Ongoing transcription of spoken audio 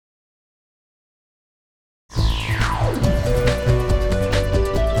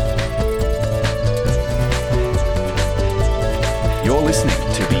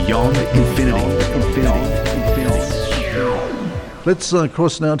beyond infinity. Let's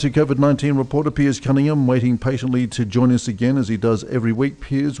cross now to COVID-19 reporter Piers Cunningham, waiting patiently to join us again as he does every week.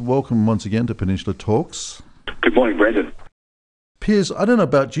 Piers, welcome once again to Peninsula Talks. Good morning, Brendan. Piers, I don't know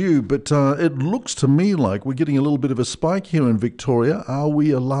about you, but it looks to me like we're getting a little bit of a spike here in Victoria. Are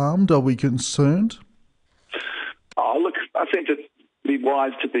we alarmed? Are we concerned? Look, I think it'd be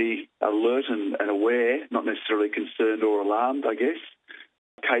wise to be alert and aware, not necessarily concerned or alarmed, I guess.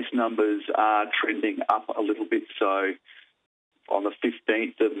 Case numbers are trending up a little bit, so on the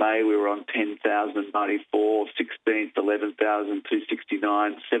 15th of May, we were on 10,094, 16th,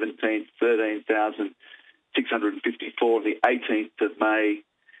 11,269, 17th, 13,654. On the 18th of May,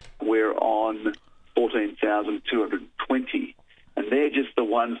 we're on 14,220. And they're just the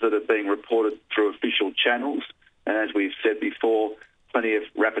ones that are being reported through official channels. And as we've said before, plenty of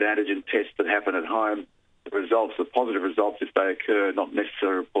rapid antigen tests that happen at home. The results, the positive results, if they occur, are not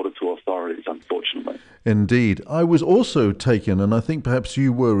necessarily reported to authorities, unfortunately. Indeed. I was also taken, and I think perhaps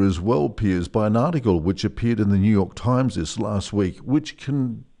you were as well, Piers, by an article which appeared in the New York Times this last week, which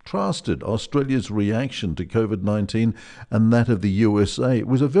contrasted Australia's reaction to COVID-19 and that of the USA. It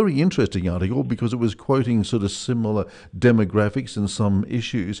was a very interesting article because it was quoting sort of similar demographics and some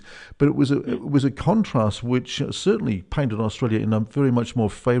issues, but it was a contrast which certainly painted Australia in a very much more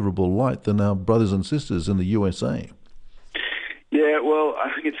favourable light than our brothers and sisters in the USA. Yeah, well,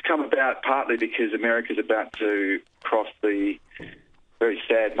 I think it's come about partly because America's about to cross the very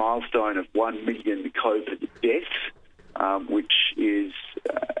sad milestone of 1 million COVID deaths, which is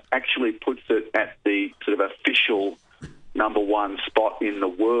actually puts it at the sort of official number one spot in the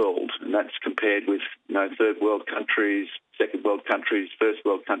world, and that's compared with third world countries, second world countries, first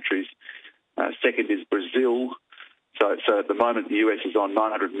world countries. Second is Brazil. So at the moment, the US is on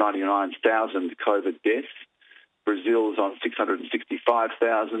 999,000 COVID deaths. Brazil is on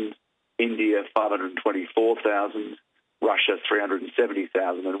 665,000. India 524,000. Russia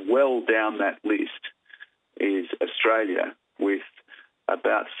 370,000, and well down that list is Australia with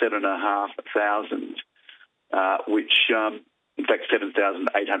about 7,500, which, in fact,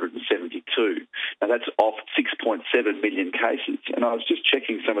 7,872. Now, that's off 6.7 million cases. And I was just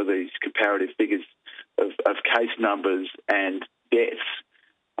checking some of these comparative figures of case numbers and deaths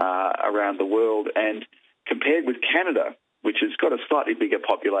around the world. And compared with Canada, which has got a slightly bigger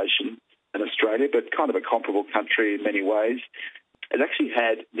population than Australia, but kind of a comparable country in many ways, it actually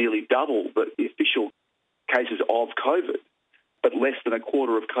had nearly double the official cases of COVID, but less than a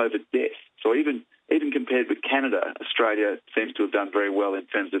quarter of COVID deaths. So even compared with Canada, Australia seems to have done very well in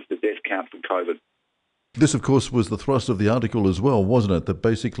terms of the death count from COVID. This, of course, was the thrust of the article as well, wasn't it? That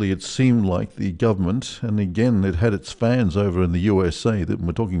basically it seemed like the government, and again it had its fans over in the USA, that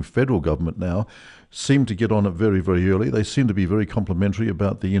we're talking federal government now, seemed to get on it very, very early. They seemed to be very complimentary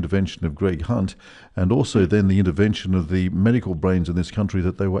about the intervention of Greg Hunt and also then the intervention of the medical brains in this country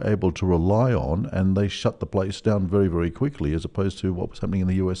that they were able to rely on, and they shut the place down very, very quickly as opposed to what was happening in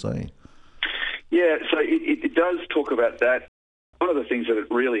the USA. Yeah, so it does talk about that. One of the things that it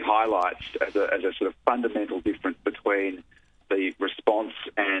really highlights as a sort of fundamental difference between the response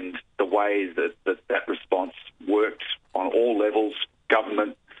and the way that response worked on all levels,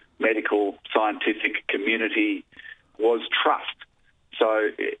 government, medical, scientific, community, was trust. So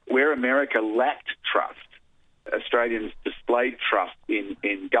where America lacked trust, Australians displayed trust in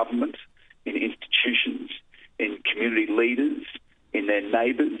government, in institutions, in community leaders, in their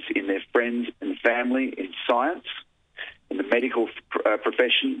neighbours, in their friends and family, in science, in the medical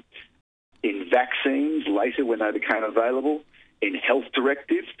profession, in vaccines later when they became available, in health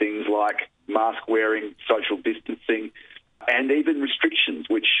directives, things like mask wearing, social distancing, and even restrictions,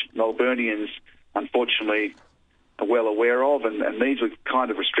 which Melburnians unfortunately are well aware of. And these were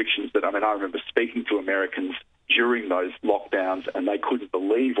kind of restrictions that, I remember speaking to Americans during those lockdowns and they couldn't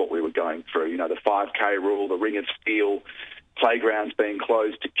believe what we were going through. The 5K rule, the Ring of Steel, playgrounds being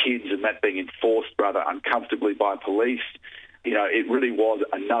closed to kids and that being enforced rather uncomfortably by police. It really was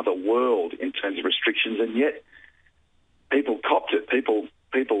another world in terms of restrictions, and yet people copped it. People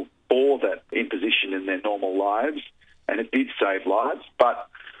bore that imposition in their normal lives, and it did save lives. But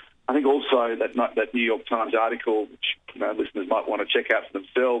I think also that New York Times article, which listeners might want to check out for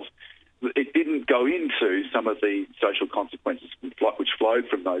themselves, it didn't go into some of the social consequences which flowed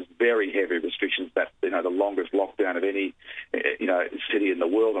from those very heavy restrictions, that the longest lockdown of any city in the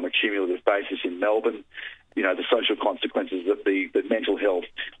world on a cumulative basis in Melbourne. The social consequences of the mental health,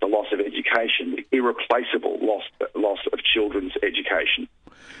 the loss of education, the irreplaceable loss of children's education,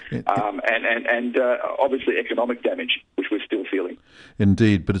 and obviously economic damage, which we're still feeling.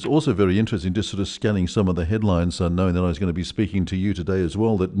 Indeed, but it's also very interesting just sort of scanning some of the headlines, knowing that I was going to be speaking to you today as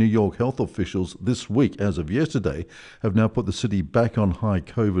well, that New York health officials this week, as of yesterday, have now put the city back on high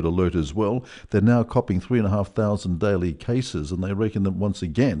COVID alert as well. They're now copping 3,500 daily cases, and they reckon that once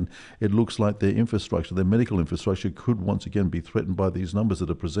again, it looks like their infrastructure, their medical infrastructure, could once again be threatened by these numbers that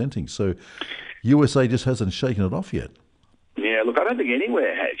are presenting. So USA just hasn't shaken it off yet. Yeah, look, I don't think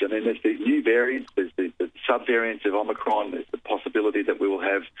anywhere has. I mean, there's these new variants, there's the sub-variants of Omicron, there's the possibility that we will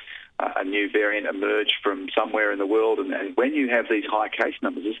have a new variant emerge from somewhere in the world. And when you have these high case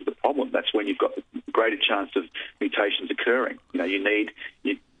numbers, this is the problem. That's when you've got the greater chance of mutations occurring. You know, you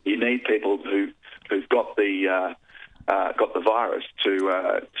need people who've got the virus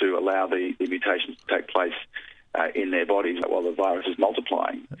to allow the mutations to take place in their bodies while the virus is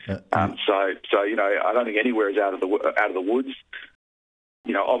multiplying. So you know, I don't think anywhere is out of the woods.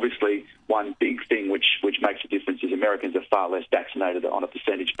 You know, obviously, one big thing which makes a difference is Americans are far less vaccinated on a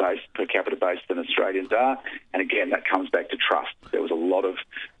percentage base, per capita base, than Australians are. And again, that comes back to trust. There was a lot of,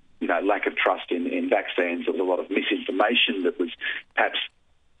 lack of trust in vaccines. There was a lot of misinformation that was perhaps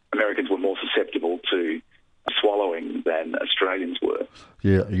Americans were more susceptible to swallowing than Australians were.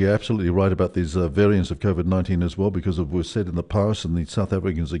 Yeah, you're absolutely right about these variants of COVID-19 as well, because of what was said in the past, and the South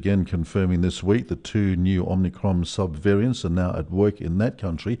Africans again confirming this week the 2 new Omicron sub-variants are now at work in that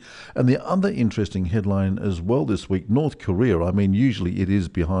country. And the other interesting headline as well this week, North Korea, I mean, usually it is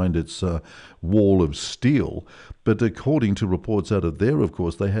behind its wall of steel, but according to reports out of there, of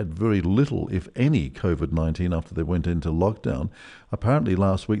course, they had very little, if any, COVID-19 after they went into lockdown. Apparently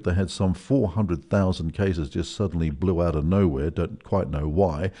last week they had some 400,000 cases just suddenly blew out of nowhere, don't quite know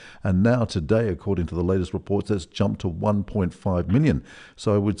why. And now today, according to the latest reports, that's jumped to 1.5 million.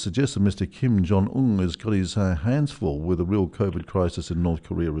 So I would suggest that Mr. Kim Jong-un has got his hands full with a real COVID crisis in North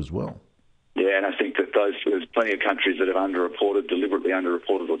Korea as well. Yeah, and I think that there's plenty of countries that have underreported, deliberately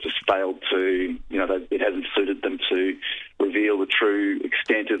underreported, or just failed to, it hasn't suited them to reveal the true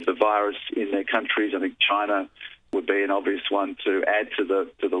extent of the virus in their countries. I think China would be an obvious one to add to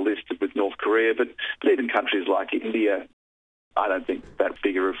the list with North Korea, but even countries like India, I don't think that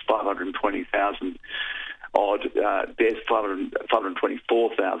figure of 520,000 odd deaths,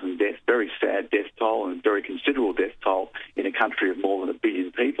 524,000 deaths, very sad death toll and very considerable death toll in a country of more than 1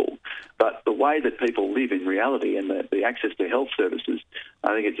 billion people. But the way that people live in reality and the access to health services,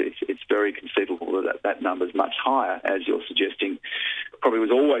 I think it's very conceivable that number is much higher, as you're suggesting. Probably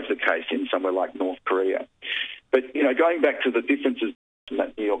was always the case in somewhere like North Korea. But, going back to the differences in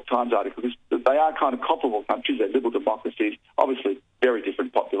that New York Times article, they are kind of comparable countries. They're liberal democracies, obviously very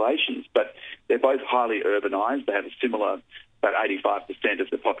different populations, but they're both highly urbanised. They have a similar, about 85% of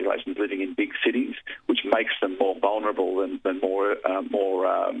the population living in big cities, which makes them more vulnerable than more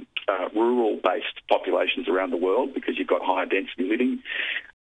rural-based populations around the world, because you've got higher density living.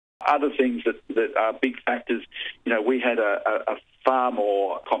 Other things that are big factors, we had a far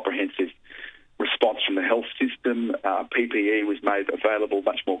more comprehensive response from the health system. PPE was made available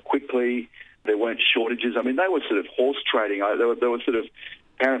much more quickly. There weren't shortages. I mean, they were sort of horse trading. There were sort of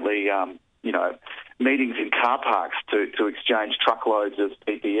apparently, meetings in car parks to exchange truckloads of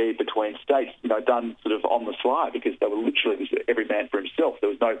PPE between states, done sort of on the fly, because they were literally every man for himself. There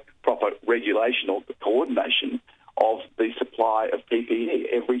was no proper regulation or coordination of the supply of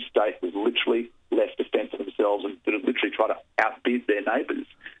PPE. Every state was literally left to fend for themselves and literally try to outbid their neighbours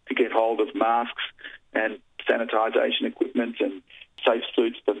to get hold of masks and sanitisation equipment and safe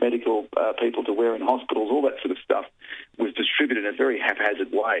suits for medical people to wear in hospitals. All that sort of stuff was distributed in a very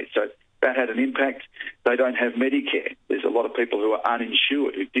haphazard way. So that had an impact. They don't have Medicare. There's a lot of people who are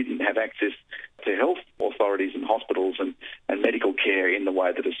uninsured, who didn't have access to health authorities and hospitals and medical care in the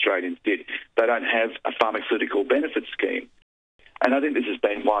way that Australians did. They don't have a pharmaceutical benefit scheme. And I think this has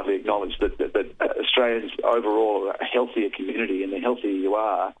been widely acknowledged that Australians overall are a healthier community, and the healthier you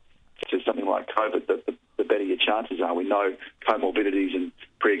are to something like COVID, the better your chances are. We know comorbidities and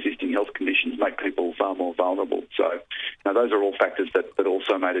pre-existing health conditions make people far more vulnerable. So those are all factors that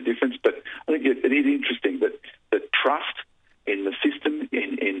also made a difference. But I think it is interesting that trust in the system,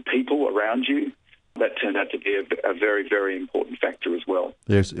 in people around you, that turned out to be a very, very important factor as well.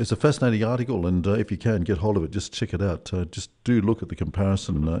 Yes, it's a fascinating article, and if you can get hold of it, just check it out. Just do look at the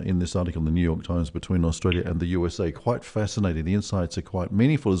comparison in this article in the New York Times between Australia and the USA. Quite fascinating. The insights are quite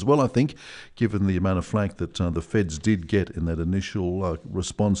meaningful as well, I think, given the amount of flack that the feds did get in that initial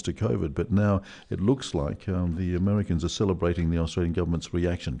response to COVID. But now it looks like the Americans are celebrating the Australian government's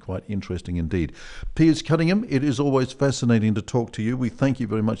reaction. Quite interesting indeed. Piers Cunningham, it is always fascinating to talk to you. We thank you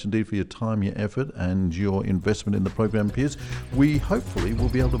very much indeed for your time, your effort, and your investment in the program, Piers. We hopefully will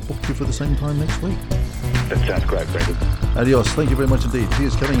be able to book you for the same time next week. That sounds great, Brendan. Adios. Thank you very much indeed.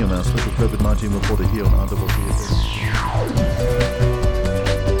 Piers Cunningham, our special COVID-19 reporter here on RWFM.